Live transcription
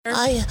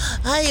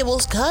I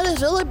was kind of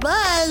feeling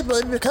bad,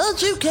 but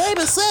because you came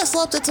and said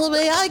something to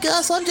me, I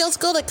guess I'm just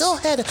gonna go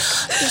ahead and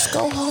just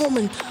go home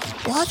and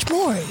watch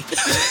Maury.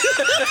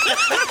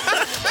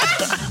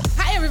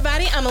 Hi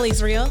everybody, I'm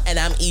Elise Real. And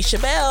I'm Isha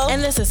Bell.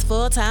 And this is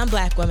Full Time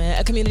Black Women,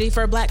 a community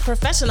for Black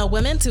professional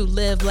women to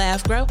live,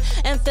 laugh, grow,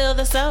 and feel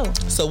the soul.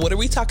 So what are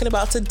we talking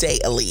about today,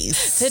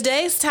 Elise?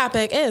 Today's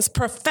topic is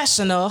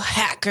professional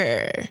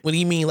hacker. What do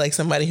you mean, like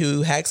somebody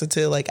who hacks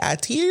into like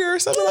IT or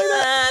something like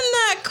that?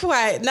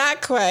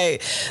 Not quite.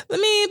 I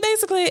mean,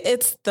 basically,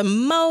 it's the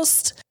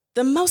most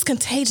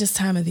contagious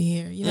time of the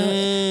year. You know,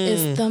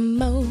 it's the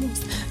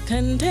most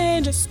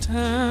contagious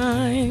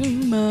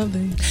time of the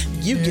year.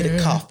 You get a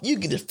cough, you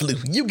get a flu,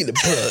 you get a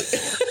bug.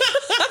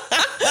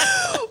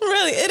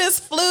 Really, it is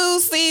flu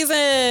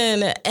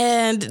season,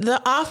 and the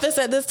office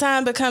at this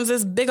time becomes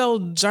this big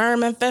old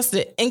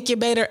germ-infested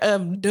incubator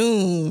of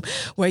doom,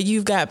 where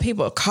you've got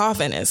people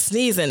coughing and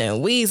sneezing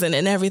and wheezing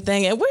and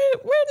everything, and we're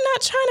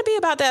not trying to be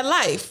about that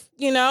life.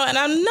 You know, and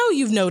I know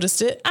you've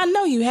noticed it. I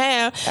know you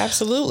have.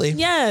 Absolutely.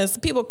 Yes.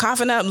 People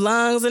coughing up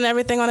lungs and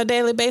everything on a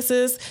daily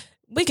basis.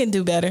 We can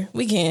do better.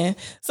 We can.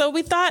 So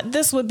we thought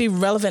this would be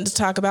relevant to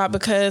talk about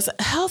because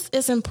health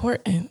is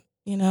important.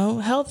 You know,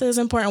 health is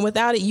important.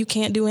 Without it, you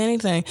can't do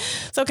anything.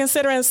 So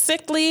considering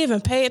sick leave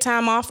and paid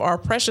time off are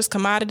precious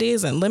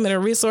commodities and limited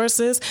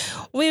resources,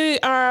 we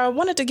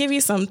wanted to give you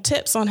some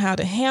tips on how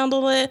to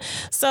handle it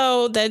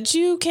so that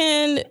you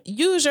can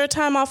use your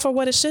time off for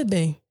what it should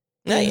be.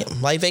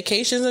 Like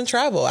vacations and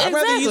travel. I'd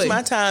rather use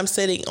my time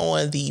sitting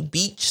on the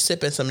beach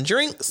sipping some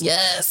drinks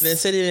than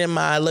sitting in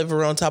my living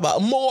room talking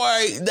about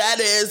Maury, that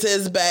is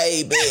his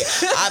baby.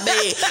 I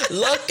mean,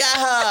 look at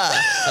her.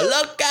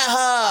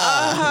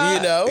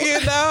 You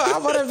know, I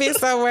want to be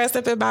somewhere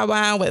sipping my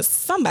wine with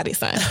somebody's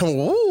son.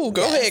 Ooh,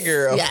 go ahead,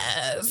 girl.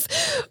 Yes.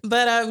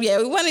 But we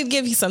wanted to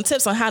give you some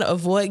tips on how to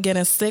avoid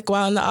getting sick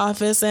while in the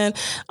office, and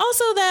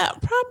also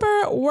that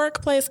proper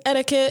workplace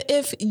etiquette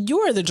if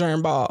you're the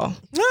germ ball.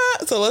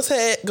 So let's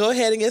go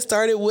ahead and get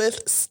started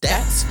with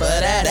stats for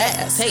that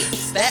ass. Hey,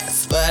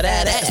 stats for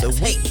that ass. So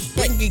we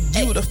bringing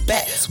you the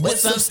facts with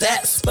some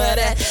stats for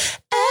that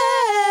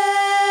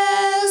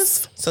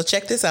ass. So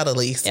check this out,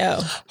 Elise.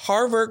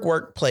 Harvard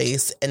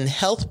Workplace and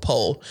Health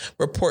Poll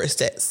reports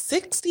that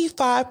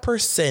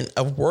 65%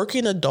 of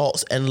working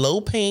adults and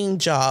low-paying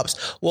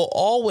jobs will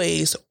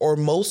always or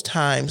most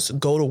times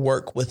go to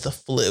work with the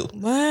flu.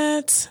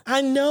 What?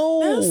 I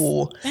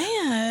know. That's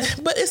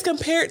bad. But it's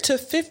compared to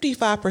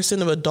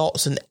 55% of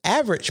adults in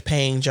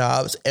average-paying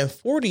jobs and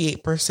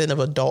 48% of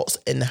adults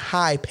in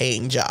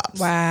high-paying jobs.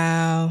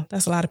 Wow.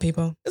 That's a lot of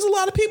people. It's a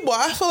lot of people.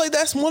 I feel like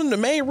that's one of the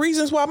main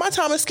reasons why my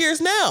time is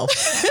scarce now.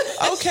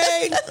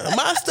 Okay,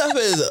 my stuff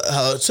is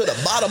to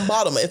the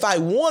bottom. If I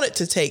wanted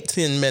to take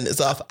 10 minutes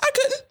off, I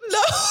couldn't. No,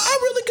 I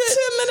really couldn't.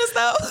 10 minutes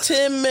though.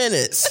 10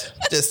 minutes.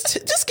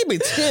 Just give me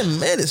 10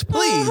 minutes,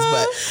 please.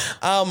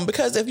 But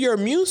because if your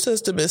immune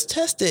system is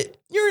tested,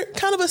 you're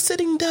kind of a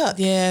sitting duck.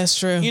 Yeah, it's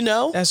true. You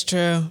know? That's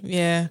true.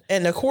 Yeah.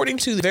 And according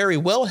to Very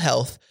Well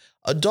Health,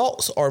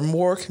 adults are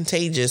more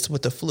contagious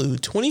with the flu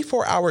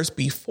 24 hours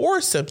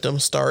before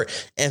symptoms start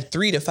and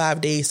 3 to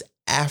 5 days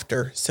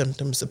after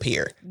symptoms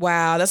appear.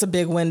 Wow, that's a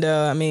big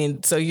window. I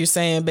mean, so you're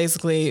saying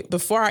basically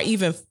before I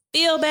even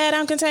feel bad,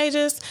 I'm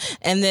contagious,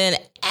 and then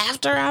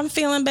after I'm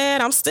feeling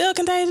bad, I'm still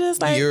contagious?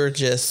 Like, you're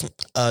just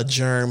a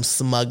germ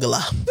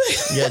smuggler.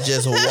 You're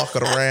just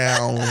walking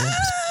around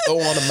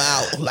throwing them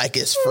out like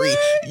it's free.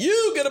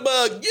 You get a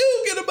bug,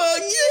 you get a bug,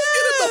 you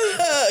get a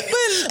bug.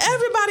 But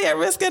everybody at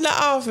risk in the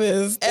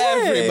office.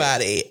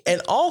 Everybody.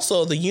 And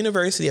also the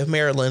University of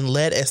Maryland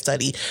led a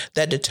study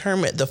that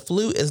determined the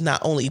flu is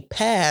not only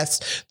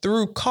passed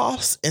through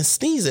coughs and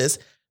sneezes,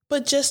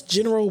 but just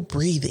general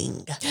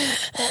breathing.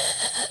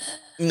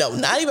 No,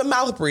 not even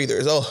mouth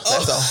breathers. Oh,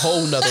 that's a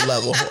whole nother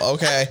level.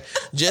 Okay.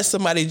 Just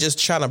somebody just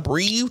trying to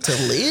breathe to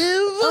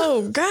live.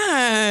 Oh,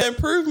 God.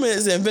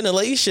 Improvements in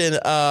ventilation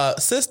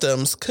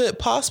systems could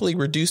possibly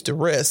reduce the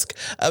risk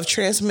of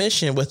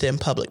transmission within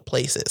public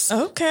places.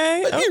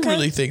 Okay. But you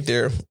really think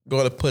they're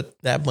going to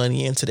put that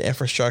money into the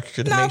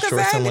infrastructure to make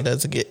sure someone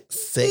doesn't get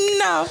sick?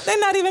 No, they're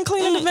not even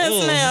cleaning the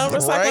vents now.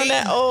 Recycling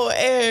that old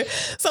air.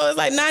 So it's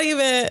like not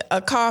even a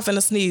cough and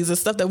a sneeze. The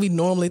stuff that we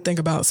normally think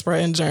about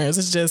spreading germs.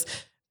 It's just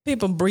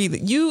people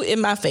breathing. You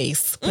in my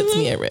face puts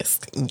me at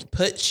risk.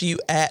 Puts you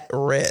at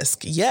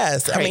risk.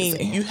 Yes. Crazy. I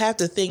mean, you have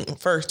to think,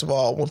 first of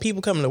all, when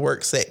people come to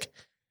work sick,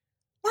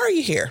 why are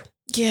you here?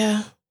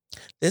 Yeah.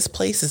 This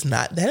place is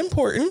not that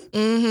important.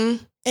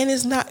 Mm-hmm. And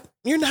it's not,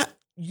 you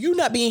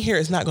not being here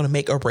is not going to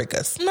make or break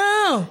us.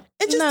 No.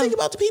 And just think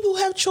about the people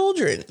who have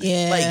children.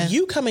 Yeah. Like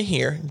you coming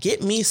here,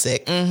 get me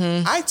sick.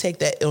 Mm-hmm. I take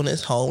that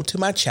illness home to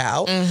my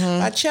child. Mm-hmm.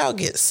 My child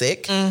gets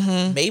sick.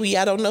 Mm-hmm. Maybe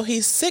I don't know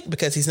he's sick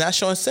because he's not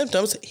showing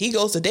symptoms. He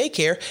goes to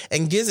daycare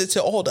and gives it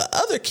to all the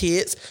other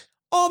kids,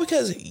 all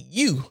because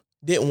you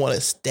didn't want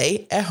to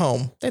stay at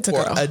home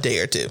for a day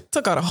or two.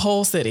 Took out a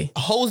whole city. A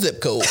whole zip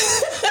code.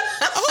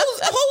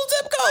 a whole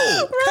zip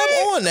code. Right?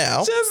 Come on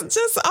now.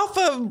 Just off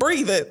of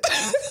breathing.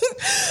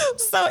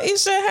 So,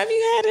 Isha, have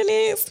you had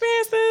any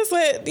experiences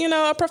with,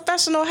 a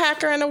professional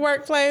hacker in the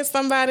workplace?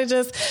 Somebody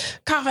just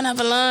coughing up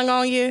a lung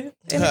on you?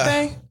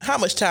 Anything? How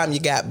much time you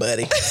got,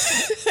 buddy?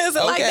 Is it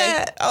like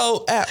that?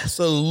 Oh,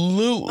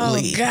 absolutely.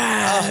 Oh,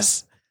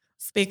 gosh.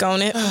 Speak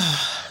on it. I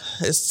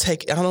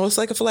don't know, it's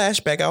like a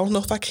flashback. I don't know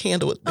if I can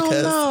handle it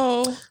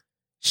because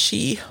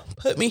she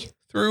put me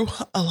through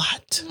a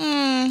lot.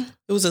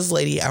 It was this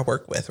lady I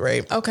work with,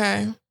 right?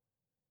 Okay.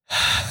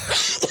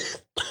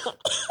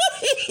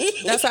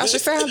 That's how she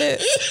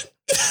sounded.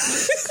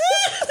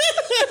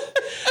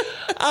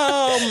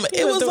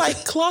 It was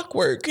like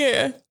clockwork.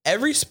 Yeah.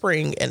 Every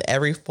spring and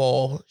every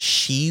fall,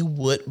 she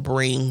would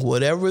bring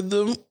whatever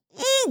the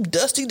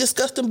dusty,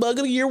 disgusting bug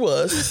of the year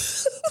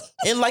was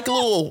in like a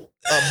little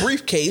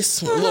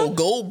briefcase, a little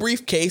gold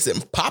briefcase,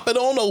 and pop it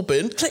on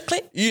open. Click,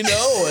 click.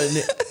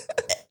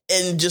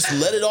 And just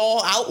let it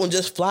all out and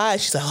just fly.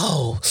 She's like,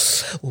 oh,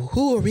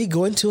 who are we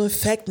going to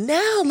infect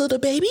now, little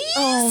baby?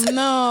 Oh,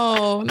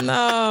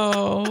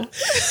 no. And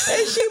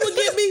she would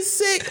get me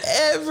sick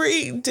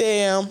every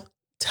damn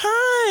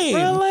time.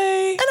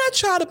 Really? And I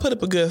try to put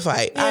up a good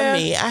fight. Yeah. I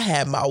mean, I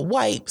had my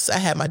wipes. I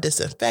had my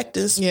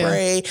disinfectant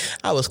spray.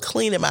 I was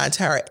cleaning my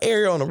entire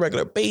area on a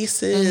regular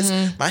basis.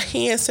 My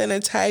hand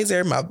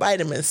sanitizer, my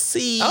vitamin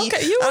C.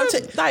 Okay, you were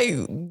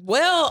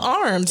well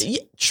armed.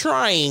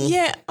 Trying.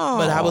 Yeah. Oh.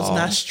 But I was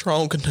not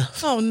strong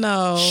enough. Oh,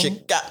 no. She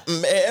got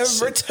me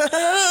every time.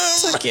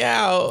 Took you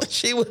out.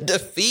 She would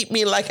defeat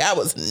me like I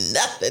was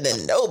nothing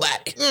and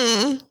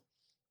nobody.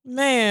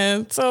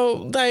 Man,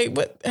 so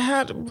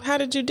how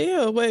did you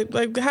deal?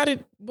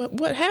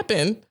 What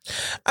happened?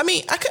 I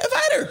mean, I couldn't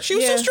fight her. She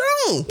was so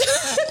strong.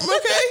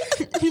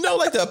 Okay.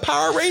 Like the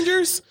Power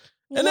Rangers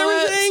and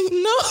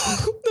everything. No,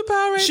 the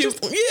Power Rangers.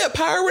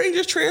 Power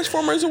Rangers,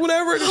 Transformers, or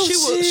whatever.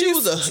 She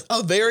was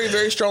a very,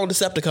 very strong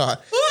Decepticon.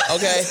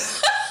 Okay.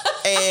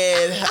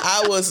 And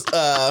I was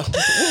what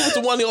was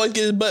the one that always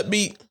get his butt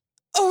beat?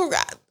 Oh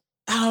God.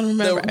 I don't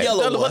remember. The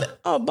yellow one.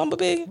 Oh,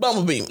 Bumblebee?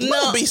 Bumblebee. No.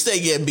 Bumblebee stay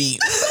get beat.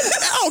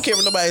 I don't care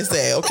what nobody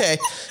say, okay?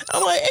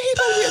 I'm like, he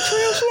supposed to be a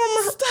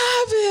Transformer.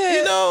 Stop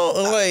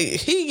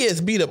it. He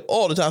gets beat up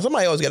all the time.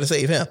 Somebody always got to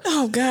save him.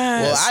 Oh,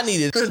 God. Well, I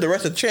needed the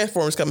rest of the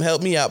Transformers come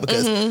help me out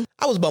because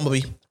I was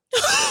Bumblebee.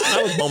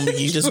 I was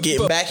Bumblebee, just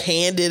getting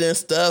backhanded and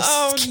stuff.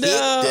 Oh,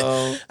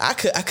 no. I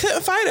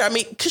couldn't fight her. I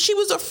mean, because she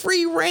was a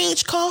free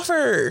range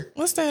cougher.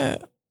 What's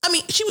that? I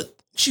mean,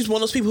 she's one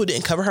of those people who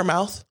didn't cover her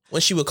mouth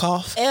when she would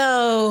cough.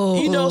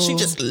 Oh. She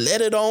just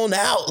let it on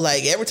out.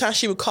 Like every time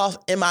she would cough,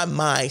 in my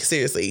mind,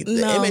 seriously,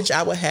 the image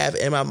I would have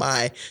in my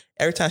mind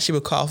every time she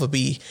would cough would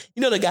be,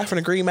 the guy from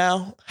the Green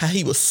Mile, how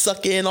he was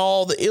sucking in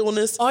all the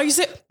illness. Oh, you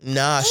said?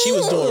 Nah, she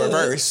was doing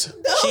reverse.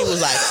 No. She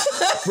was like,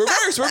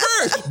 reverse,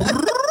 reverse,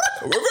 reverse.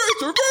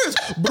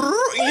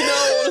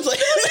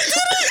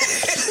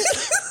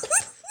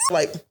 It's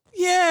like,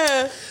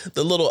 yeah,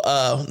 the little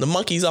the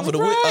monkeys off of the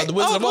Wizard of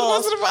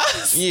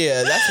Oz.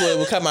 Yeah, that's what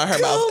would come out her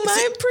mouth. Oh,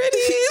 my pretty.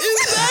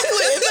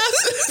 Exactly.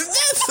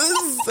 That's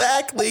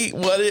exactly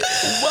what it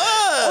was.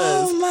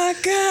 Oh my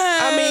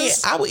God. I mean,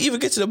 I would even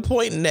get to the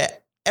point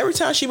that every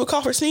time she would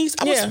cough or sneeze,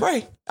 I would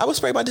spray. I would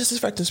spray my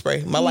disinfectant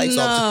spray. My lights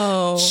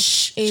off.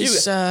 Shh,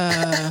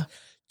 Isha.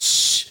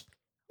 Shh.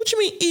 What you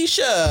mean,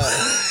 Isha?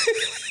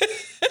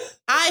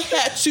 I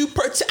had to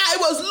protect. I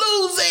was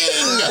losing.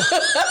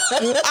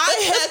 I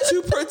had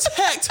to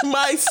protect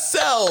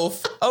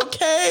myself.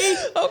 Okay.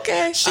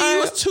 Okay. She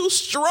was too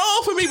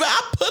strong for me, but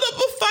I put up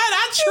a fight.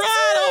 I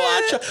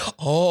tried.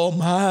 All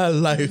my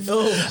life,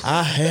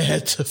 I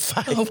had to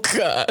fight. Oh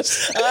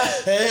gosh. I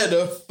had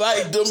to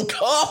fight them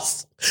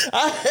coughs.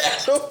 I had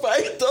to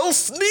fight those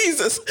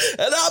sneezes,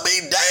 and I'll be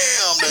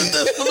damned if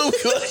this flu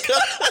could.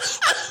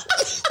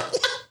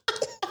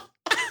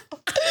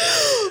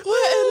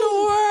 What in the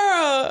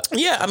world?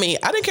 Yeah, I mean,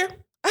 I didn't care.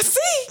 I see.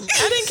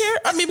 I didn't care.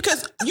 I mean,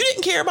 because you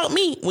didn't care about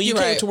me when you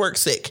came to work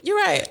sick. You're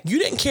right. You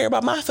didn't care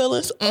about my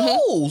feelings.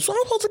 Oh, so I'm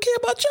supposed to care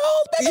about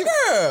y'all, baby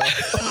girl.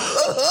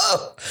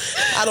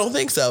 I don't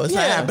think so. It's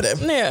not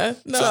happening. Yeah.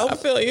 No, so, I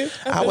feel you.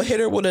 I would hit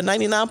her with a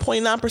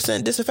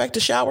 99.9%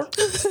 disinfectant shower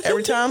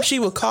every time she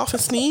would cough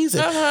and sneeze.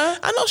 And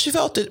I know she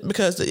felt it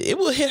because it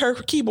would hit her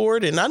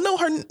keyboard, and I know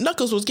her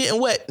knuckles was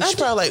getting wet. She's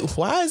probably like,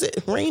 why is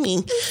it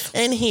raining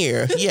in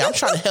here? Yeah, I'm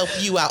trying to help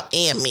you out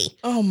and me.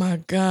 Oh,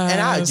 my God.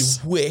 And I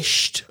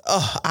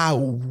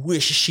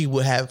wish she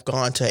would have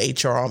gone to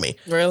HR on me.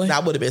 Really? And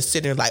I would have been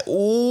sitting there like,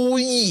 oh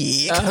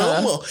yeah,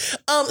 come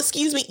on.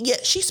 Excuse me. Yeah,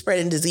 she's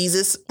spreading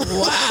diseases.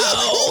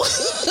 Wow.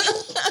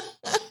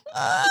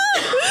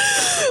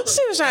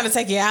 She was trying to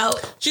take you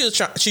out.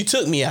 She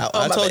took me out.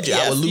 I told you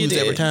I would lose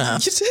every time.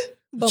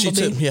 Bumblebee. She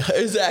took me out.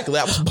 Exactly.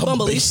 That was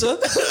Bumblebee.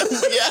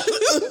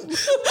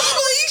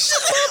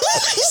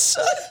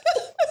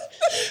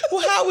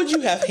 Well, how would you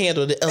have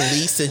handled it,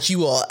 Elise, since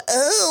you all,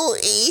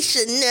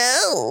 Isha,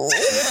 no.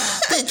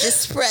 Did you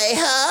spray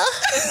her?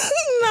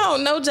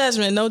 No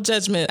judgment. No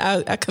judgment.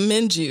 I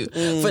commend you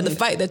for the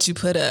fight that you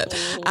put up.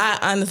 I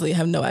honestly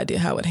have no idea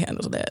how I would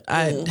handle that.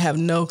 I have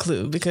no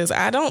clue because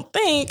I don't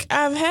think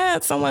I've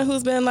had someone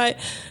who's been like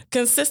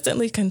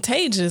consistently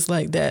contagious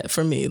like that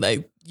for me.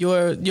 Like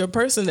your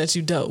person that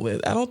you dealt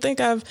with. I don't think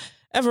I've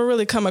ever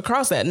really come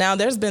across that. Now,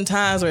 there's been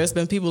times where it's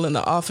been people in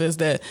the office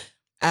that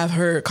I've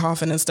heard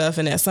coughing and stuff,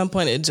 and at some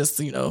point it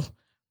just,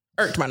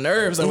 irked my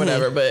nerves or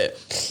whatever.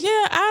 But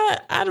yeah,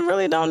 I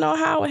really don't know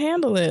how I would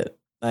handle it.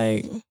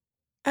 Like,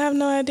 I have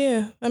no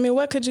idea. I mean,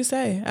 what could you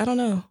say? I don't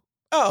know.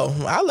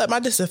 Oh, I let my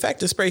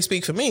disinfectant spray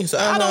speak for me, so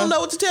I don't know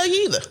what to tell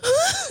you either.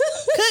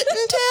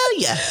 Couldn't tell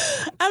you.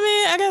 I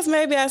mean, I guess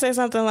maybe I say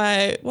something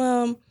like,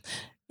 well,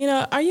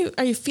 are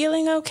you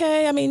feeling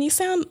okay? I mean, you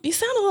sound a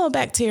little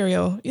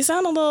bacterial. You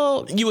sound a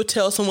little... You would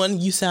tell someone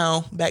you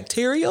sound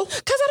bacterial?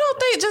 Because I don't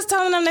think just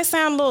telling them they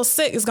sound a little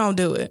sick is going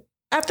to do it.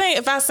 I think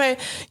if I say,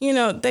 you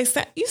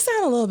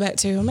sound a little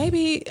bacterial.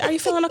 Maybe, are you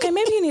feeling okay?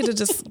 Maybe you need to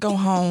just go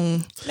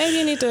home. Maybe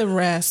you need to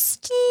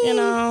rest,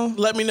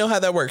 Let me know how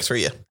that works for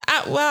you.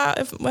 I'll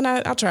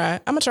try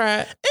it. I'm going to try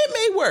it. It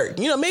may work.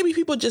 Maybe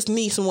people just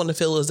need someone to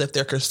feel as if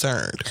they're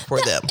concerned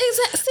for them.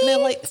 Exactly. And they're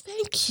like,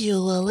 thank you,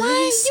 Lily.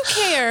 Why you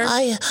care?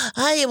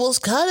 I was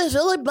kind of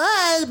feeling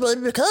bad,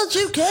 but because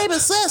you came and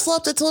said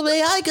something to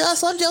me, I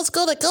guess I'm just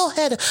going to go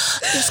ahead and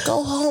just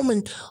go home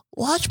and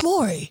watch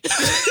Maury.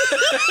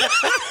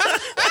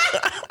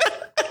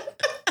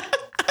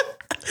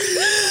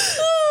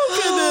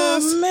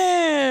 Oh,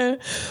 man.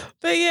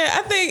 But yeah,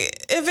 I think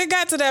if it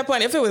got to that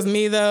point, if it was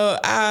me though,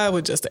 I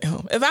would just stay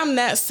home. If I'm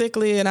that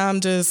sickly and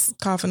I'm just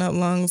coughing up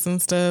lungs and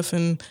stuff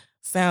and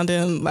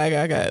sounding like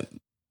I got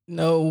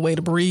no way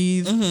to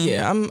breathe,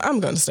 yeah, I'm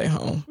going to stay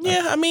home.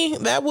 Yeah, I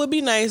mean, that would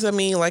be nice. I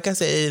mean, like I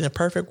said, in a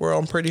perfect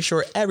world, I'm pretty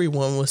sure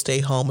everyone would stay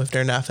home if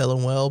they're not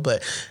feeling well,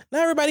 but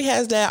not everybody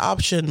has that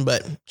option,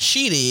 but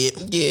she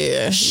did.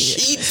 Yeah.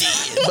 She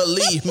did.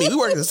 Believe me, we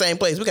work in the same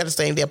place. We got the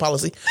same damn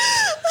policy.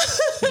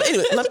 But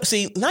anyway,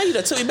 now you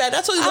done took me back.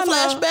 That's a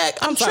flashback.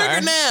 I'm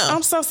triggered now.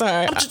 I'm so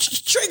sorry. I'm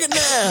triggered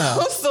now.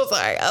 I'm so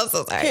sorry.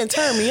 Can't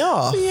turn me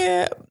off.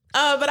 Yeah.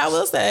 But I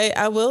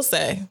will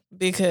say,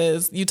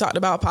 because you talked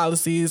about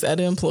policies at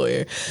an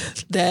employer,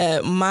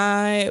 that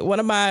one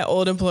of my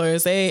old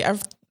employers, I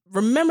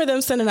remember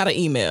them sending out an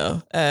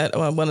email at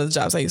one of the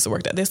jobs I used to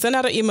work at. They sent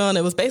out an email and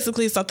it was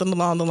basically something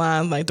along the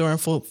line, like during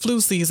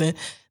flu season,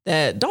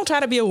 that don't try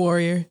to be a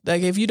warrior.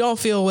 Like, if you don't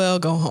feel well,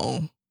 go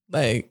home.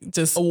 Like,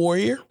 just a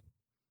warrior.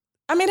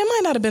 I mean, it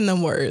might not have been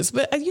them words,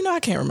 but I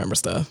can't remember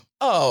stuff.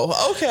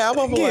 Oh, okay. I'm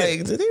like,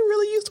 did they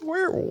really use the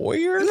word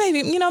warrior?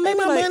 Maybe, maybe my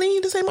money,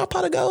 this ain't my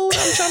pot of gold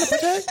I'm trying to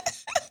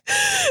protect.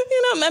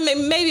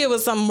 Maybe it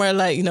was somewhere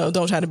like,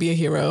 don't try to be a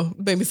hero.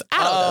 Maybe,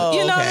 I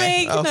don't know. What I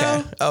mean?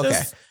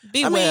 Okay.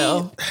 Be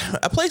well.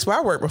 A place where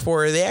I worked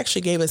before, they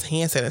actually gave us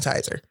hand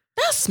sanitizer.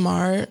 That's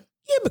smart.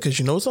 Yeah, because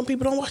some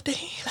people don't wash their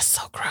hands. That's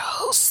so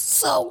gross.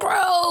 So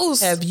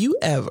gross. Have you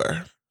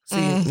ever...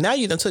 See, now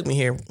you done took me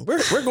here.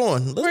 We're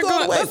going. Let's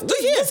go away. We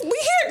here. Let's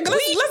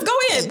go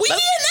in. We here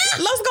now.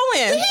 Let's go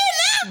in. We here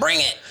now.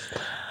 Bring it.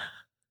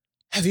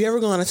 Have you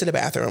ever gone into the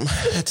bathroom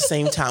at the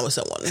same time with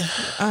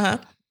someone?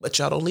 But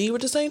y'all don't leave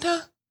at the same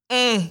time?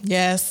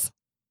 Yes.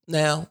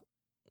 Now,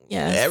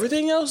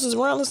 everything else is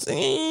around the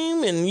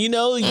same, and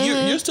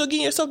you're still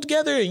getting yourself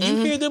together, and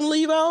you hear them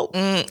leave out.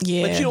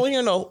 Yeah. But you don't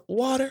hear no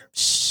water.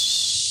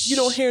 You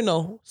don't hear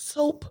no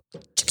soap.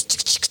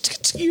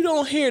 You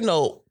don't hear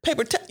no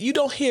paper you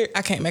don't hear...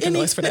 I can't make a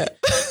noise for that.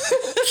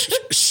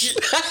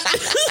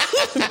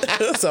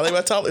 Sound like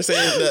my toddler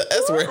saying the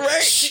S word.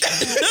 Right.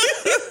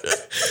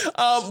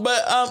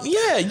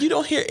 Yeah, you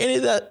don't hear any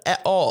of that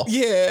at all.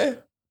 Yeah.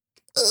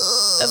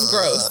 That's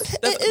gross.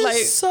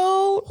 That's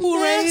so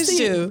who raised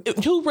you?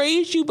 Who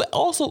raised you? But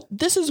also,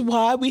 this is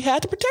why we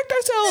had to protect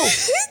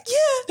ourselves. Yeah,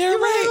 they're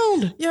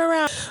around. You're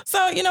around.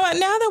 So you know what?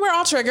 Now that we're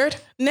all triggered,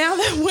 now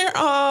that we're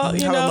all, I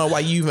don't know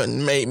why you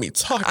even made me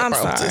talk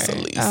about this. At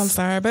least I'm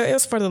sorry, but it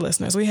was for the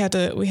listeners. We had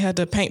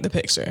to paint the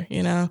picture.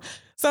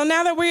 So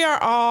now that we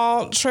are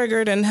all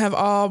triggered and have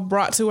all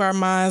brought to our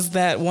minds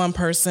that one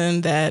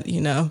person that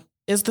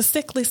is the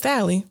sickly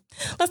Sally,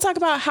 let's talk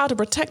about how to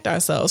protect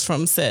ourselves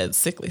from said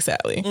sickly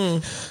Sally.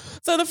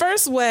 So the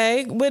first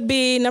way would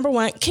be, number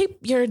one, keep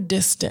your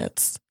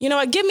distance. You know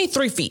what? Give me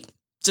 3 feet.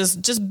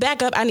 Just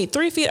back up. I need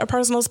 3 feet of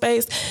personal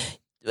space.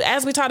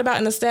 As we talked about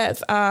in the stats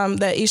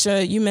that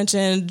Isha, you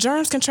mentioned,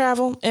 germs can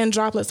travel in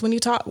droplets when you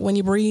talk, when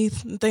you breathe,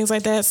 and things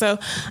like that. So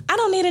I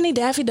don't need any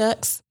Daffy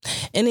Ducks.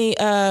 Any,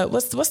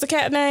 what's the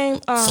cat name?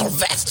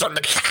 Sylvester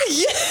the cat.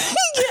 Yeah,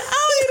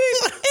 I don't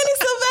need any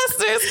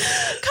Sylvesters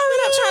coming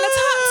up trying to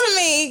talk to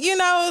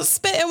me,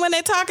 spitting when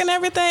they talk and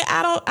everything.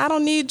 I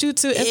don't need you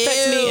to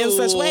infect me in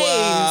such ways.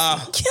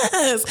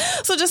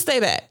 Yes. So just stay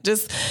back.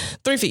 Just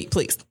 3 feet,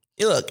 please.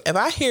 Look, if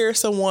I hear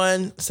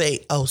someone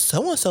say, oh,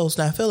 so-and-so's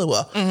not feeling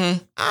well,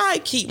 I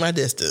keep my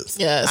distance.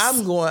 Yes.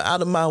 I'm going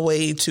out of my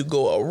way to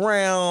go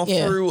around,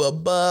 through,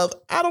 above.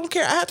 I don't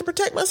care. I have to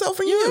protect myself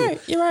from you.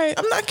 You're right.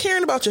 I'm not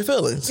caring about your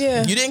feelings.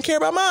 Yeah. You didn't care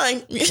about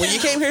mine when you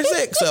came here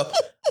sick, so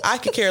I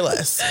could care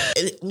less.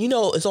 And,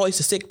 it's always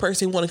the sick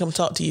person who want to come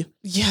talk to you.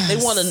 Yes. They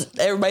want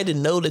everybody to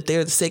know that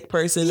they're the sick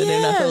person and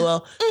they're not feeling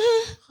well.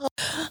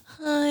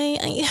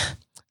 Hi,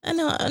 I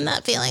know I'm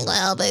not feeling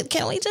well, but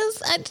can we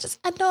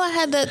I know I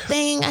had that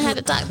thing I had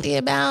to talk to you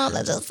about.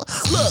 Look,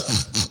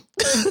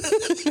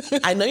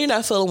 I know you're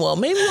not feeling well.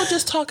 Maybe we'll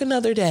just talk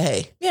another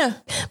day. Yeah.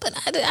 But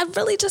I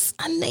really just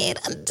need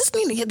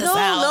to get this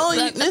out. No,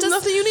 there's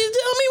nothing you need to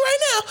tell me right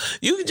now.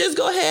 You can just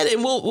go ahead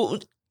and we'll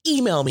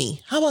email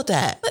me. How about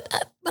that?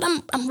 But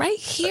I'm right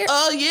here.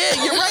 Oh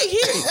yeah, you're right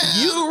here.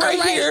 You're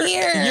right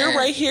here. You're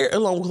right here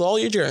along with all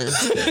your germs.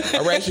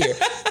 Right here.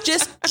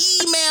 Just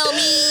email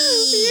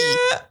me.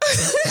 Yeah.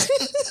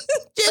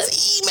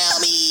 Just email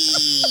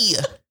me.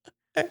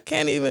 I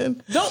can't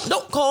even.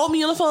 Don't call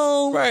me on the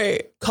phone.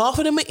 Right.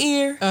 Coughing in my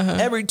ear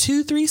every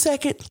 2-3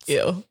 seconds.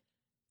 Ew.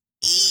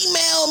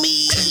 Email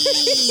me.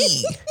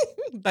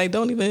 Like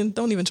don't even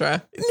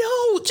try.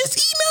 No, just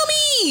email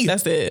me.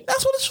 That's it.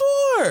 That's what it's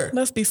for.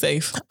 Let's be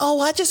safe. Oh,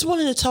 I just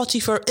wanted to talk to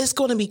you it's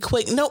going to be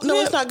quick. No,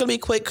 it's not going to be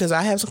quick because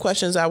I have some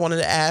questions I wanted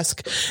to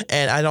ask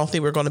and I don't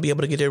think we're going to be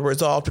able to get it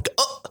resolved.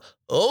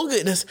 Oh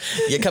goodness.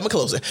 You're coming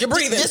closer. You're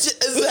breathing.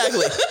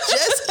 Exactly.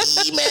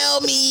 Just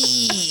email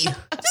me.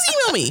 Just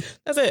email me.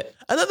 That's it.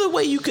 Another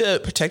way you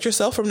could protect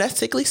yourself from that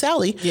sickly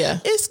Sally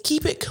is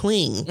keep it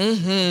clean.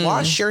 Mm-hmm.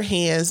 Wash your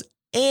hands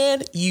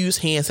and use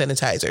hand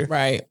sanitizer.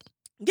 Right.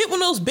 Get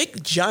one of those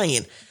big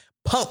giant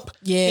pump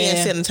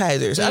hand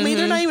sanitizers. Mm-hmm. I mean,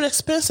 they're not even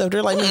expensive.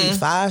 They're like maybe $5,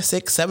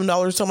 $6,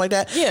 $7, something like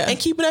that. Yeah. And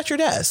keep it at your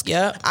desk.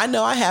 Yeah. I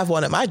know I have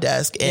one at my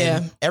desk.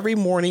 And every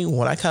morning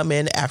when I come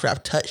in, after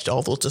I've touched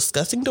all those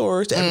disgusting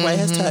doors that everybody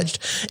has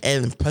touched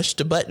and pushed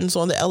the buttons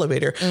on the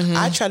elevator,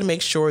 I try to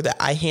make sure that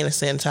I hand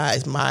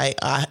sanitize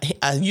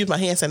I use my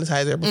hand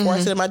sanitizer before I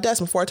sit at my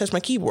desk, before I touch my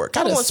keyboard.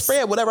 I don't want to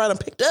spread whatever I done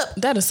picked up.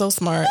 That is so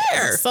smart.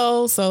 There.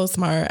 So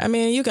smart. I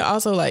mean, you can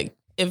also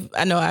if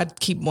I know I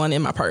keep one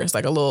in my purse,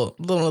 like a little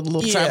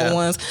travel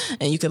ones,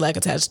 and you could like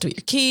attach it to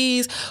your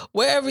keys,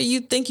 wherever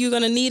you think you're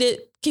going to need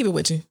it, keep it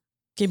with you.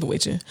 Keep it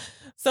with you.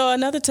 So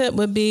another tip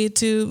would be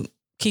to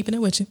keeping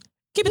it with you.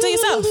 Keep it to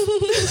yourself.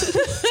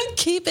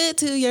 Keep it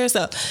to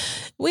yourself.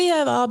 We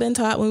have all been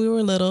taught when we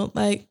were little,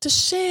 like to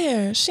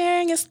share.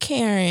 Sharing is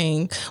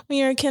caring. When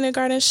you're in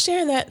kindergarten,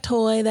 share that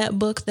toy, that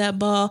book, that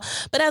ball.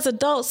 But as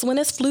adults, when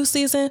it's flu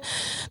season,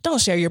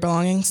 don't share your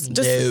belongings.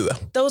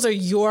 Those are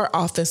your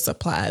office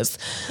supplies.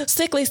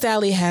 Sickly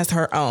Sally has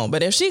her own.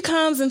 But if she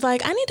comes and's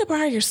like, I need to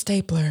borrow your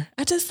stapler.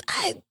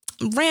 I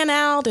ran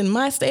out and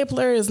my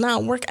stapler is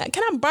not working.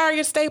 Can I borrow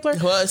your stapler?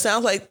 Well, it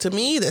sounds like to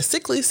me that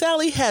Sickly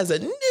Sally has a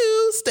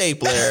new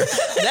stapler.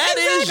 That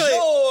is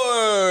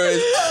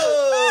yours.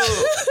 Oh.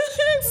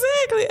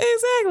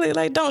 Exactly.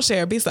 Like, don't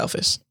share. Be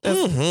selfish.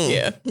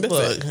 Yeah.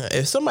 Look,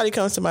 if somebody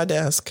comes to my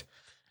desk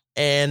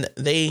and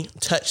they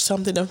touch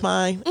something of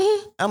mine,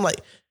 I'm like,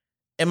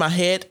 in my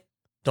head,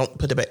 don't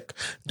put it back.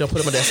 Don't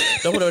put it on my desk.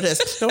 Don't put it on my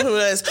desk. Don't put it on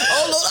my desk.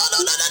 Oh,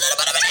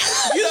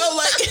 no. You know,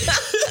 like,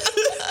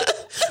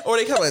 or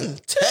they come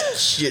and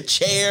touch your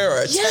chair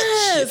or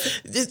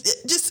touch you.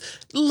 Just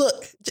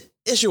look.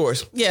 It's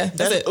yours. Yeah,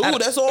 that's it. Ooh,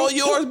 that's all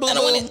yours, boo. I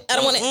don't want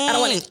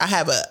it. I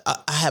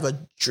have a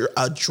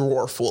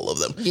drawer full of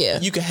them. Yeah,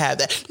 you can have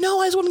that.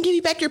 No, I just want to give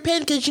you back your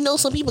pen because you know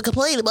some people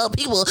complain about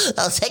people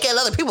taking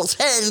other people's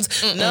pens.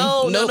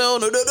 No.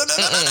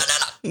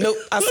 Nope.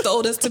 I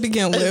stole this to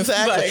begin with.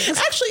 Exactly.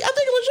 Actually, I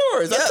think it was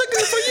yours. I took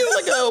it for you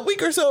like a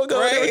week or so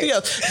ago. And everything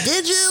else.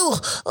 Did you?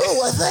 Oh,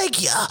 well,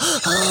 thank you.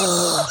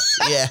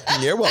 Yeah,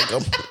 you're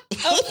welcome.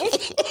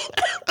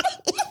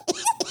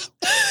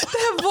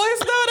 That voice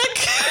though, that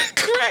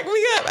cracked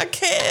me up. I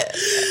can't.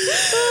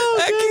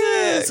 I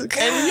can't.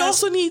 And you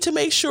also need to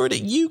make sure that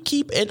you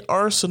keep an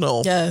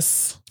arsenal.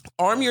 Yes.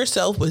 Arm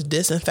yourself with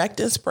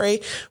disinfectant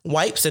spray,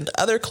 wipes, and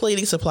other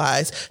cleaning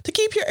supplies to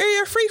keep your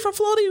area free from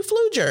floating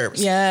flu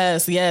germs.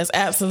 Yes,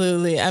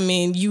 absolutely. I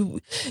mean, you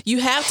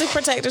have to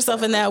protect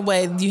yourself in that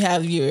way. You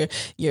have your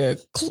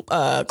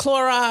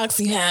Clorox.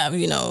 You have,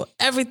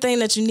 everything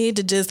that you need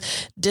to just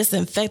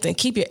disinfect and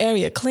keep your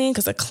area clean,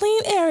 because a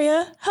clean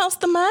area helps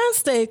the mind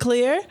stay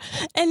clear.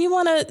 And you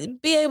want to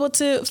be able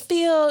to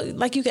feel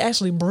like you can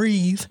actually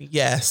breathe.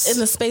 Yes. In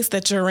the space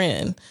that you're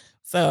in.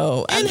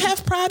 So,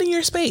 have pride in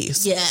your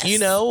space. Yes.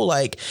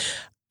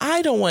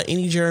 I don't want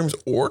any germs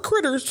or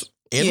critters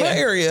in my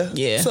area.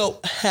 Yeah. So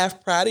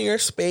have pride in your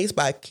space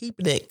by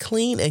keeping it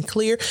clean and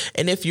clear.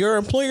 And if your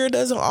employer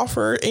doesn't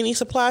offer any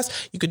supplies,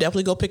 you could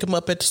definitely go pick them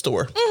up at the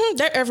store. Mm-hmm.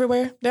 They're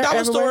everywhere.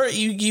 Dollar store,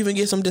 you even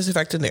get some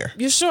disinfectant there.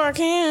 You sure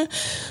can.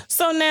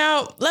 So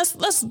now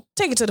let's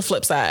take it to the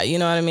flip side. You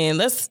know what I mean?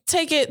 Let's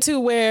take it to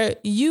where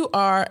you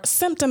are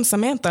Symptom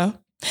Samantha.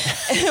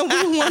 And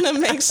we want to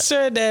make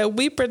sure that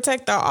we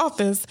protect our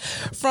office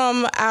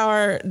from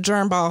our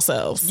germ ball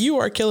selves. You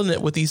are killing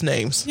it with these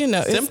names.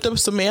 Symptom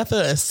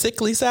Samantha and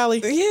Sickly Sally.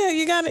 Yeah,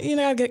 you got to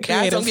get creative.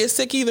 Guys don't get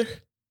sick either.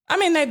 I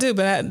mean, they do,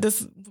 but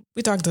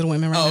we talking to the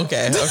women right now. Oh,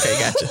 okay,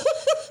 gotcha.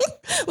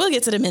 We'll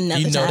get to the men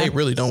another time. They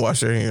really don't wash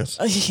their hands.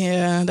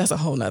 Yeah, that's a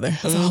whole nother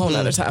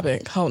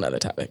topic.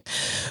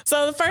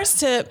 So the first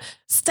tip,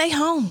 stay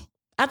home.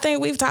 I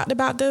think we've talked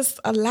about this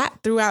a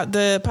lot throughout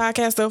the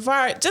podcast so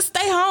far. Just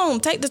stay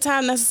home. Take the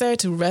time necessary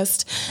to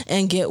rest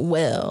and get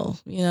well.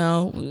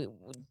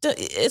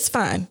 It's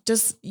fine.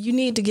 Just you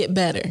need to get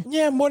better.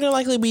 Yeah, more than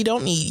likely we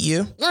don't need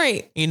you.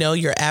 Right. You know,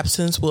 your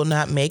absence will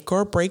not make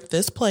or break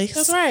this place.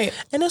 That's right.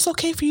 And it's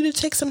okay for you to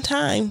take some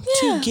time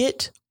to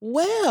get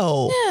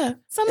well. Yeah.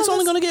 It's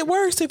only going to get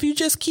worse if you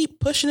just keep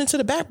pushing it to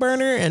the back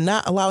burner and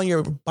not allowing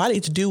your body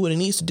to do what it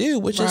needs to do,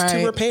 which is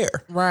to repair.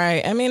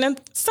 Right. I mean, and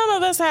some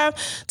of us have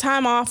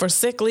time off or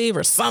sick leave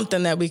or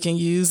something that we can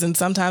use. And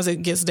sometimes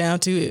it gets down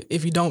to it.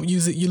 If you don't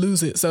use it, you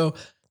lose it. So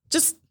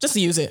just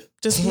use it.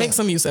 Just make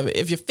some use of it.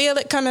 If you feel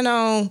it coming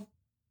on,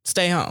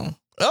 stay home.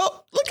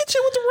 Oh, look at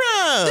you with the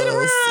rhymes. Did it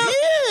rhyme?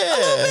 Yeah. A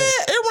little bit.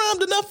 It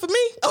rhymed enough for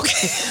me.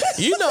 Okay.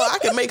 You know, I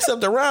can make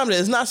something rhyme that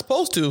is not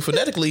supposed to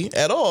phonetically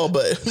at all,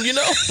 but you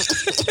know.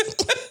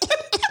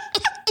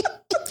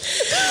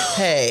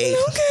 Hey,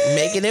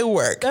 making it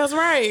work. That's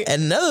right.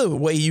 Another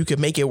way you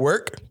can make it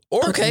work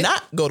or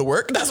not go to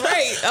work. That's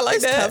right. I like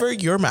that. Cover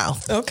your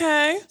mouth.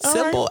 Okay.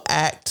 Simple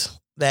act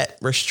that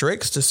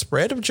restricts the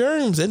spread of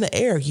germs in the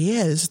air.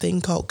 Yeah, this thing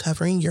called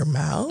covering your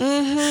mouth.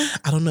 Mm-hmm.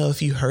 I don't know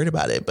if you heard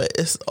about it, but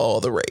it's all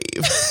the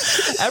rave.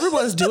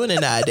 Everyone's doing it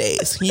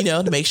nowadays, you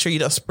know, to make sure you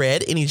don't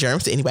spread any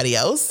germs to anybody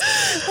else.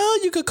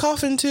 You could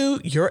cough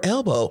into your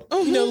elbow.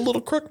 Mm-hmm. You know, the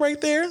little crook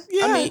right there.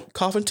 Yeah. I mean,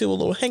 cough into a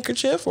little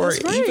handkerchief or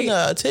even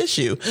a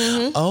tissue.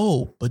 Mm-hmm.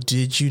 Oh, but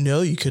did you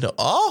know you could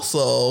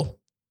also...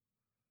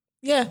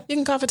 Yeah, you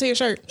can cough into your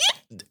shirt.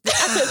 Yeah.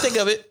 I couldn't think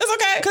of it. It's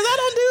okay. Because I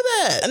don't do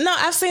that. No,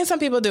 I've seen some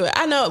people do it.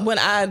 I know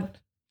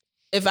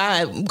if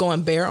I'm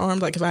going bare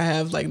armed, like if I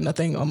have like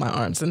nothing on my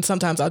arms, and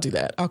sometimes I'll do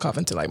that. I'll cough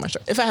into like my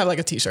shirt. If I have like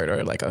a t-shirt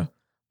or like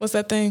what's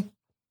that thing?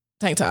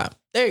 Tank top.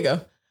 There you go.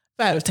 If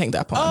I had a tank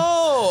top on.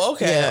 Oh,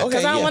 okay. Yeah,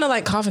 because I don't want to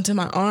like cough into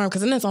my arm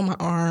because then it's on my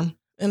arm.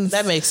 And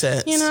that makes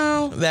sense. You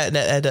know?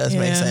 That does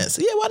make sense.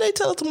 Yeah, why they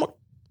tell it to more?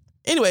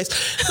 Anyways,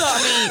 so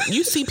I mean,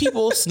 you see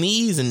people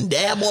sneeze and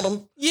dab on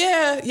them.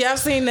 Yeah, I've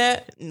seen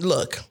that.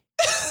 Look,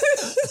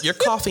 you're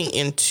coughing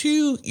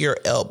into your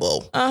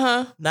elbow,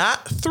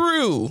 not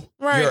through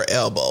your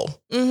elbow.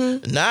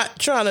 Mm-hmm. Not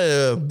trying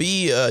to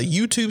be a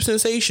YouTube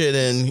sensation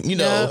and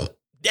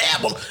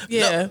dab them.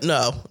 Yeah,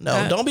 no,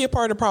 don't be a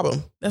part of the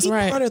problem. That's be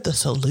right. Part of the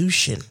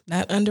solution.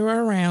 Not under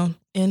or around.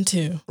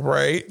 Into.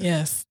 Right.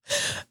 Yes.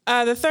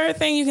 The third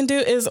thing you can do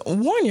is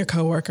warn your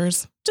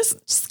coworkers.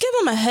 Just give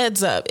them a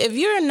heads up. If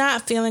you're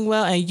not feeling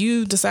well and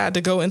you decide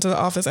to go into the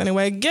office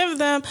anyway, give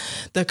them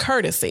the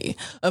courtesy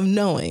of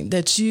knowing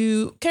that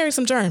you carry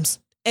some germs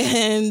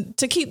and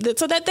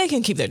so that they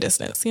can keep their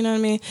distance. You know what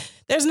I mean?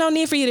 There's no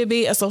need for you to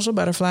be a social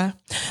butterfly.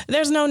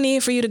 There's no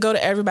need for you to go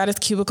to everybody's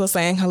cubicle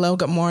saying, hello,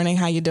 good morning.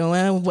 How you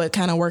doing? What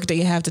kind of work do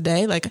you have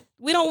today? Like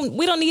we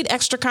don't need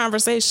extra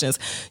conversations.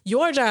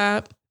 Your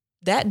job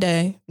that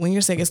day when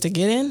you're sick is to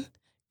get in,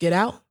 get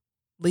out,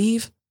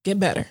 leave, get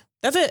better.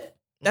 That's it.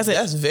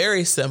 That's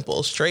very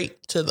simple,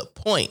 straight to the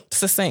point.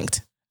 Succinct.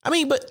 I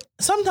mean, but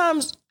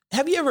sometimes,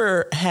 have you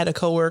ever had a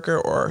coworker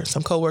or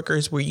some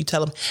coworkers where you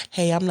tell them,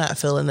 hey, I'm not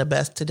feeling the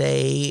best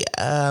today.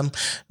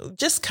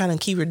 Just kind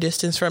of keep your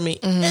distance from me.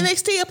 Mm-hmm. And they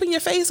stay up in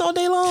your face all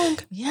day long.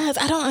 Yes,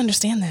 I don't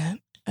understand that.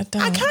 I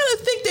kind of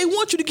think they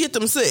want you to get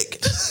them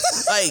sick.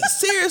 Like,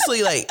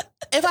 seriously, like,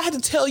 if I had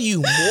to tell you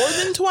more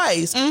than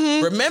twice,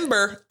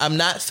 remember, I'm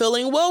not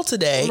feeling well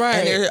today. Right.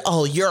 And they're,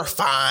 oh, you're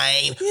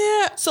fine.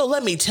 Yeah. So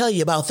let me tell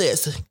you about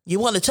this. You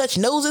want to touch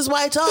noses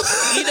while I talk?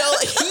 You know,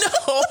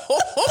 no.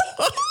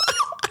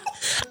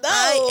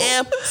 I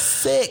am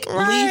sick.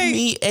 Right. Leave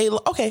me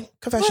alone. Okay,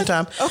 confession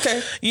time.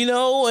 Okay. You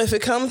know, if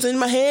it comes in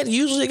my head,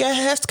 usually it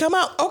has to come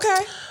out. Okay.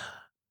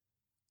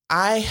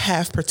 I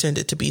have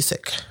pretended to be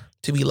sick,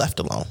 to be left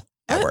alone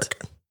at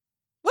work.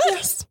 What?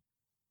 Yes.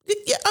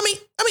 Yeah, I mean,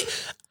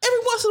 every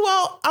once in a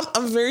while,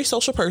 I'm a very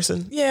social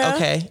person. Yeah.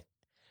 Okay.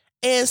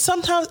 And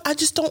sometimes I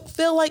just don't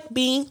feel like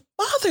being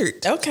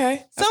bothered.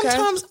 Okay.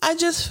 Sometimes I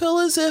just feel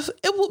as if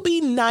it would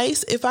be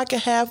nice if I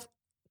could have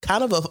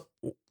kind of a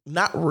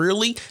not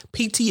really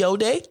PTO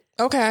day.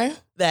 Okay.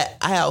 That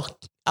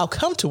I'll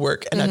come to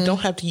work and I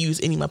don't have to use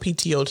any of my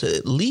PTO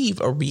to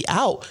leave or be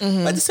out.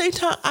 But at the same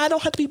time, I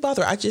don't have to be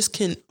bothered. I just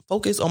can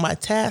focus on my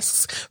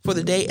tasks for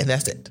the day and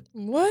that's it.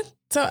 What?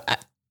 So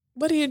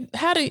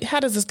how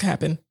does this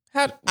happen?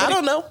 I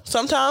don't know.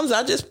 Sometimes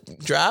I just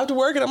drive to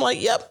work and I'm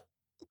like, yep,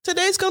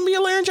 today's going to be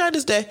a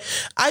laryngitis day.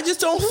 I just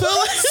don't feel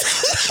like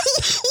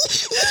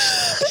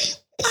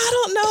I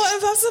don't know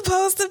if I'm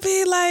supposed to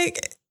be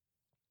like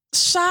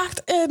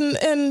shocked and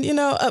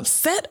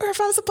upset or if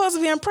I'm supposed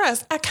to be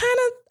impressed. I kind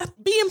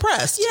of be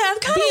impressed. Yeah, I'm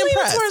kind of leaning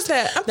towards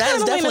that.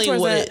 That's definitely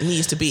what it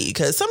needs to be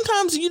because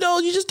sometimes, you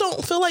just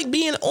don't feel like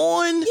being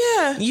on.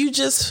 Yeah. You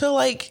just feel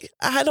like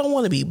I don't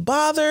want to be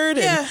bothered.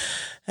 And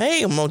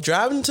hey, I'm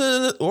driving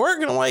to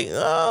work and I'm like,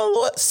 oh,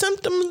 what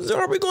symptoms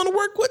are we going to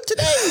work with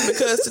today?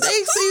 Because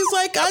today seems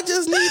like I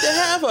just need to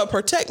have a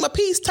protect my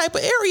peace type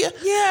of area.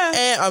 Yeah.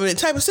 And I'm in a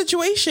type of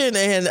situation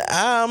and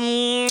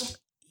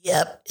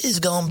yep, it's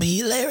going to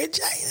be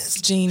laryngitis.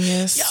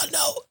 Genius. Y'all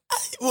know.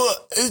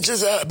 It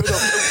just happened on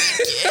the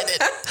weekend.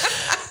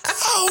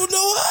 I don't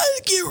know how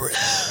to get rid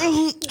of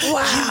it.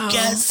 Wow. You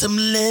got some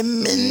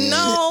lemon?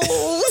 No.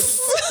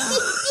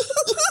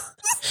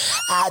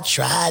 I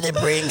tried to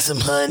bring some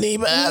honey,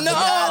 but I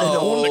forgot it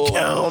on the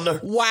counter.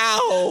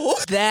 Wow.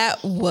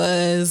 That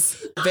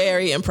was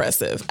very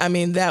impressive. I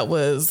mean, that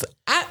was,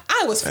 I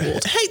was fooled.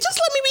 Hey, just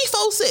let me be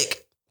faux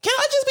sick. Can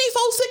I just be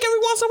faux sick every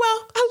once in a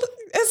while?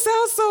 It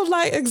sounds so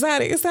like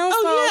exotic. It sounds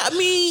I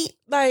mean,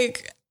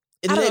 like,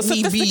 I don't know,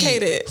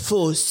 sophisticated.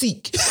 Faux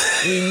sick.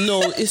 You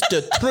know, it's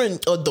the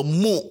trend of the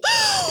month.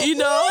 You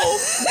know?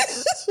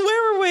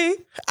 Where were we?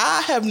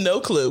 I have no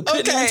clue.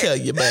 Couldn't even tell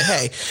you. But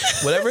hey,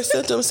 whatever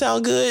symptoms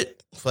sound good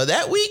for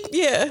that week,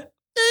 Yeah.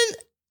 then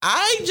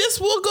I just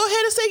will go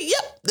ahead and say,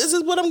 yep, this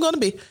is what I'm going to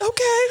be.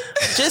 Okay.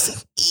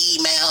 Just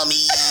email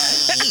me.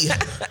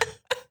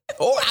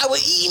 Or I will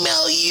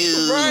email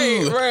you.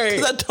 Right.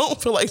 Because I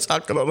don't feel like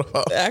talking on the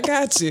phone. I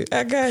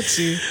got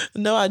you.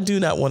 No, I do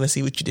not want to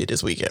see what you did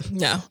this weekend.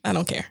 No, I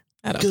don't care.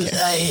 Because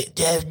I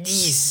have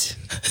these.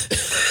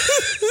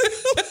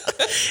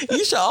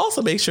 You should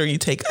also make sure you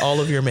take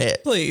all of your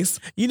meds. Please.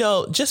 You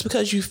know, just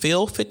because you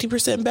feel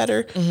 50%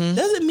 better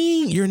doesn't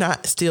mean you're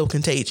not still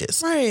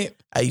contagious. Right.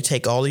 You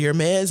take all of your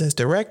meds as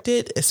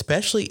directed,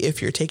 especially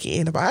if you're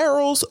taking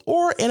antivirals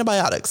or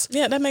antibiotics.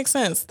 Yeah, that makes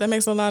sense. That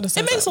makes a lot of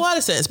sense. It makes a lot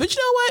of sense. But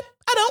you know what?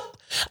 I don't.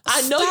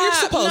 I know you're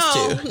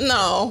supposed to.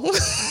 No.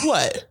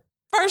 What?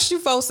 First you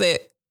faux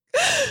sick.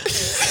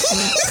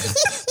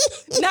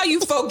 Now you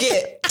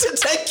forget to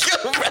take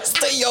the rest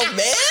of your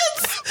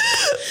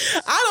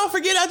meds. I don't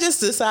forget. I just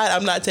decide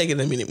I'm not taking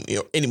them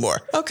anymore.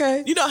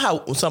 Okay. You know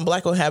how some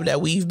black will have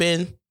that weave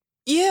bin?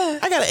 Yeah.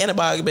 I got an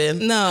antibiotic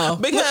bin. No.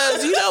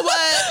 Because you know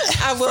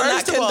what? I will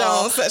not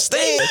condone such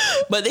things.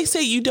 But they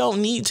say you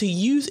don't need to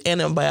use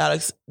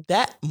antibiotics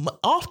that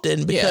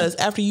often because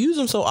after you use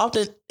them so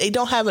often, they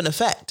don't have an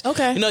effect.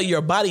 Okay. You know,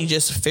 your body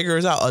just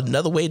figures out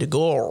another way to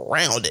go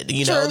around it.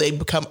 You know, they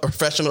become a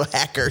professional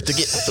hacker to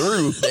get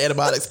through the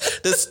antibiotics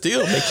that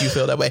still make you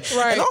feel that way.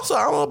 Right. And also,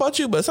 I don't know about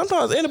you, but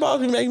sometimes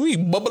antibiotics make me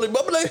bubbly.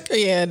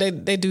 Yeah,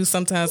 they do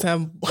sometimes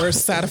have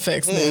worse side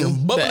effects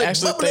than the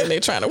actual thing they're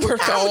trying to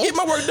work I on. don't get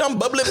my work done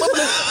bubbly.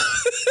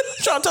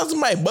 Trying to talk to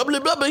somebody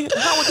bubbly.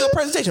 How we do a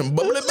presentation?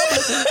 Bubbly.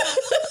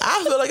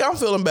 I feel like I'm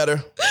feeling better.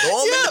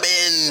 Throw 'em in the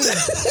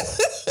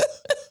bin.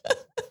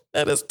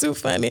 That is too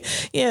funny.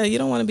 Yeah, you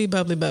don't want to be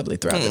bubbly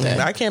throughout the day.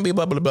 I can't be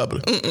bubbly.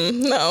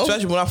 No.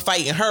 Especially when I'm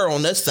fighting her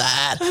on this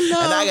side. I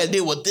know. And I got to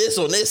deal with this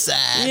on this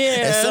side.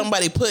 Yeah. And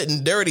somebody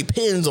putting dirty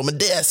pins on my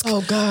desk.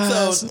 Oh,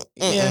 God. So,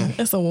 yeah,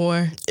 it's a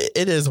war.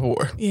 It is a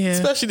war. Yeah.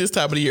 Especially this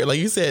time of the year. Like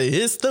you said,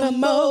 it's the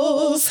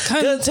most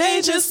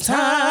contagious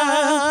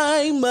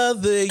time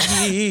of the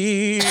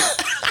year.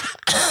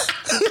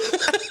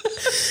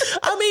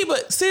 I mean,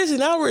 but seriously,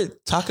 now we're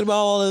talking about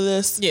all of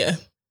this. Yeah.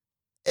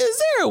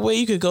 Is there a way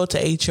you could go to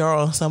HR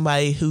on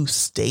somebody who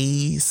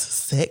stays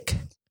sick?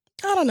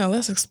 I don't know.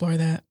 Let's explore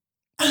that.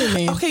 What do you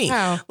mean? Okay.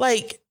 How?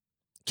 Like,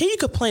 can you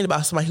complain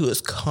about somebody who is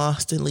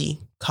constantly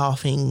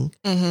coughing?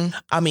 Mm-hmm.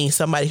 I mean,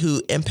 somebody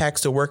who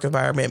impacts the work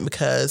environment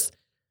because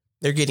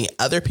they're getting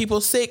other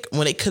people sick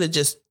when they could have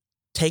just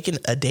taken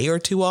a day or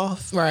two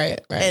off.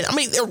 Right. And I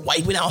mean, they're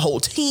wiping out whole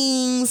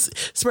teams,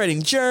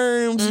 spreading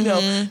germs, you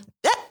know,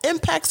 that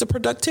impacts the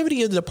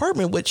productivity of the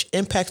department, which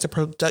impacts the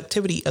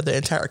productivity of the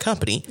entire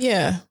company.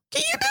 Yeah.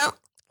 Can you do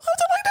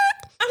something like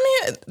that? I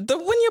mean,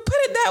 when you put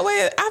it that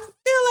way, I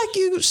feel like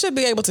you should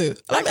be able to.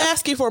 I'm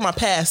asking for my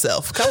past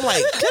self. I'm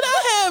like, could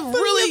I have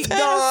really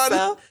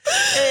gone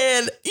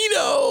and, you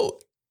know,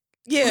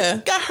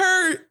 got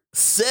her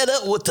set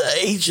up with the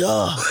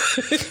HR?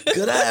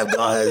 Could I have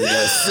gone and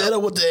got set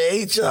up with the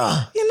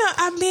HR? You know,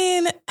 I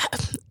mean,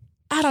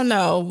 I don't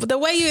know. The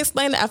way you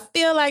explain it, I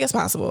feel like it's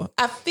possible.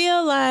 I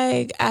feel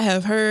like I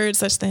have heard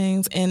such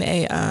things in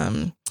a,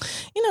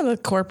 the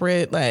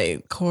corporate,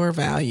 like, core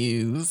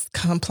values,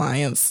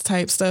 compliance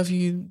type stuff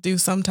you do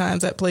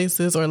sometimes at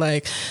places, or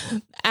like,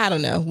 I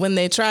don't know, when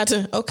they try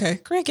to,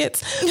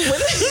 crickets.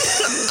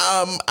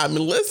 I'm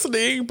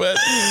listening, but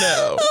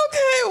no.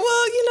 Okay,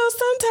 well,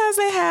 sometimes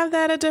they have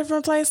that at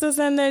different places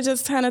and they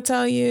just kind of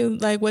tell you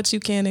like what you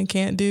can and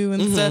can't do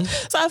and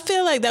stuff. So I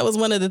feel like that was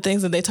one of the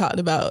things that they talked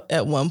about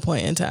at one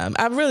point in time.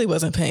 I really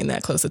wasn't paying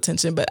that close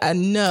attention, but I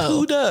know.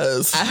 Who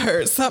does? I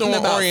heard something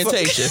about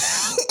orientation.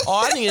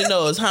 All I need to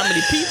know is how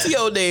many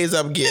PTO days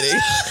I'm getting,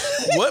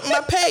 what my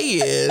pay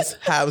is,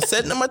 how I'm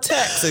setting up my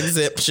tax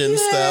exemption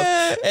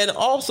stuff, and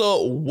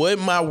also what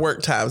my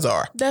work times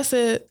are. That's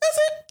it. That's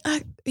it.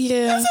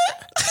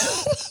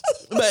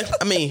 But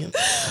I mean,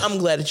 I'm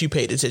glad that you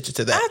paid attention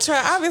to that. I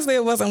try. Obviously,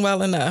 it wasn't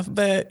well enough,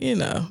 but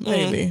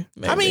maybe.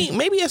 I mean,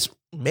 maybe it's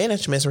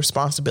management's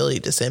responsibility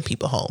to send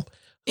people home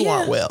who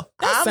aren't well.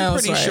 I'm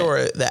pretty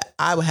sure that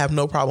I would have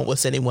no problem with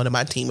sending one of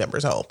my team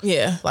members home.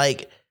 Yeah,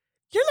 like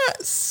you're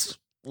not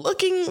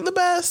looking the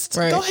best.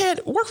 Right. Go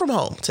ahead, work from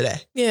home today.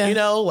 Yeah,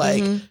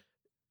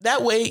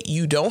 that way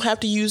you don't have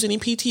to use any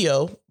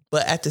PTO.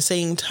 But at the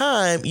same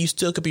time, you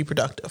still could be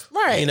productive.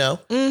 Right.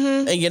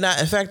 And you're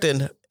not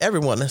affecting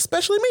everyone,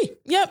 especially me.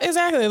 Yep,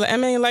 exactly. I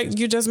mean, like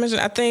you just mentioned,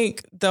 I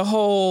think the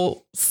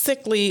whole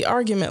sickly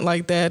argument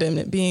like that and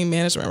it being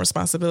management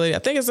responsibility, I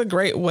think it's a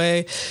great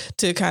way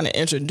to kind of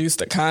introduce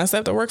the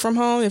concept of work from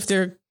home if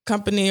they're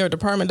company or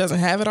department doesn't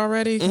have it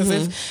already. Because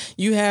if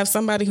you have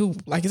somebody who,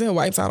 like you said,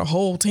 wipes out a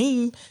whole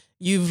team,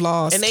 you've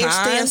lost and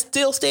time.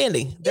 still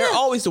standing. They're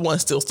always the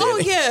ones still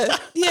standing. Oh,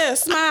 yeah,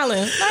 smiling.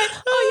 Like,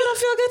 you don't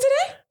feel good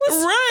today? What's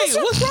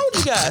wrong with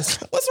you guys?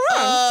 What's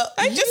wrong?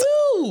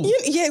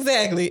 Yeah,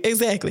 exactly.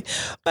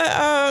 But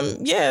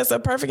it's a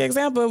perfect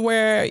example of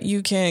where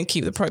you can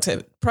keep the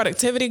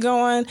productivity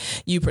going.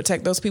 You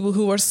protect those people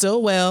who are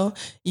still well.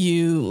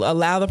 You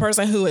allow the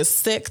person who is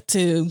sick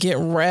to get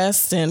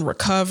rest and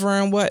recover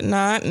and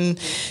whatnot. And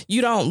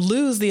you don't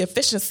lose the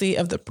efficiency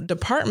of the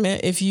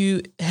department if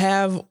you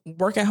have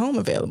work at home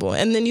available.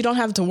 And then you don't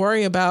have to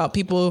worry about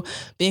people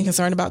being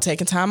concerned about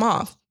taking time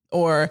off.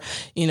 Or,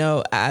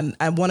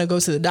 I want to go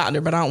to the doctor,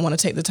 but I don't want to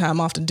take the time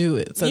off to do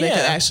it. So they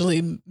can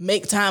actually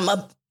make time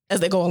up as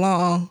they go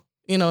along,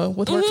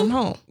 with work from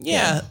home.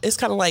 Yeah. It's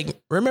kind of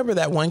like, remember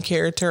that one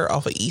character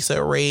off of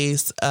Issa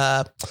Rae's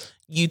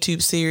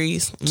YouTube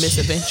series,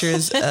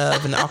 Misadventures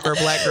of an Awkward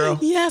Black Girl?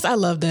 Yes, I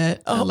love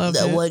that. I love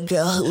that. One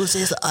girl who was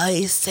his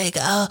ice sick.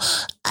 I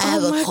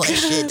have a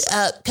question.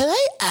 Can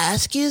I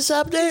ask you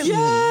something?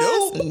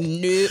 Yes.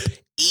 Nope.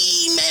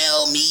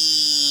 Email me.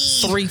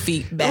 3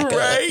 feet back up.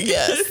 Right?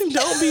 Yes.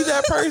 Don't be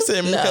that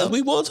person because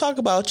we will talk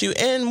about you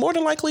and more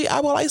than likely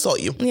I will Lysol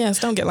you. Yes,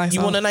 don't get Lysol.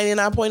 You want a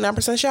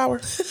 99.9% shower?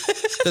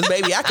 Because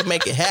baby, I can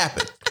make it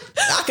happen.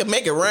 I can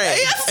make it rain.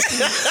 Yes.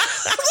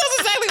 That's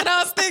exactly what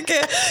I was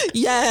thinking.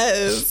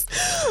 Yes.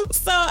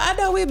 So I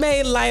know we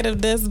made light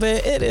of this,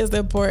 but it is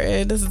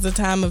important. This is the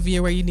time of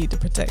year where you need to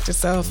protect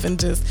yourself and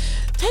just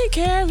take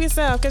care of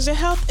yourself because your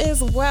health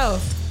is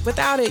wealth.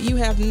 Without it, you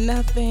have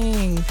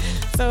nothing.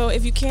 So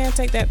if you can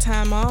take that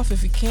time off,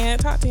 if you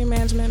can't, talk to your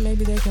management.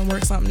 Maybe they can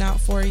work something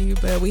out for you.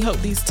 But we hope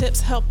these tips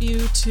help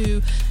you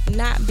to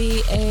not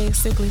be a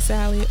sickly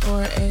Sally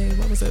or a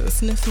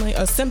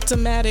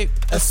symptom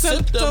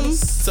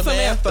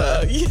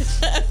Samantha.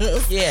 Yes.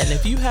 Yeah, and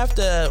if you have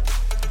to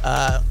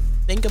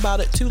think about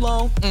it too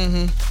long,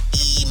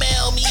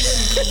 email me.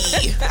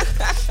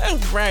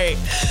 Right.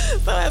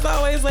 So as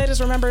always, ladies,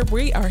 remember,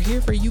 we are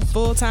here for you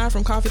full time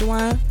from coffee to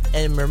wine.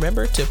 And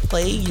remember to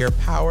play your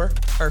power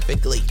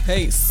perfectly.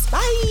 Peace.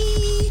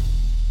 Bye.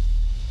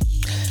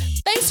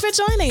 Thanks for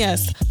joining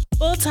us.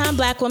 Full Time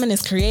Black Woman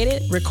is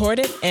created,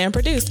 recorded, and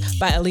produced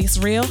by Elise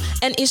Real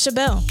and Isha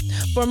Bell.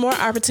 For more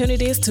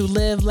opportunities to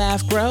live,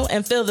 laugh, grow,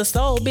 and fill the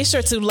soul, be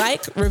sure to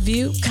like,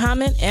 review,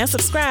 comment, and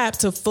subscribe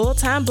to Full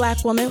Time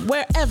Black Woman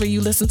wherever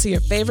you listen to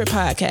your favorite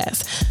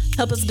podcast.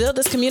 Help us build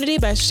this community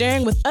by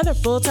sharing with other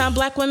full-time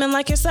Black women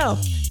like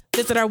yourself.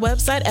 Visit our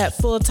website at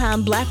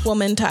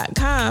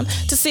fulltimeblackwoman.com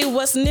to see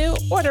what's new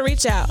or to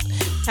reach out.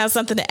 Have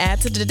something to add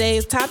to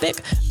today's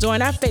topic?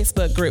 Join our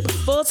Facebook group,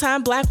 Full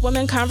Time Black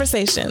Women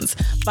Conversations.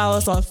 Follow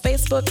us on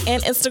Facebook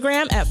and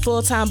Instagram at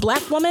Full Time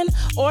Black Woman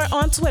or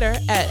on Twitter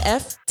at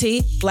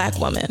FT Black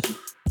Woman.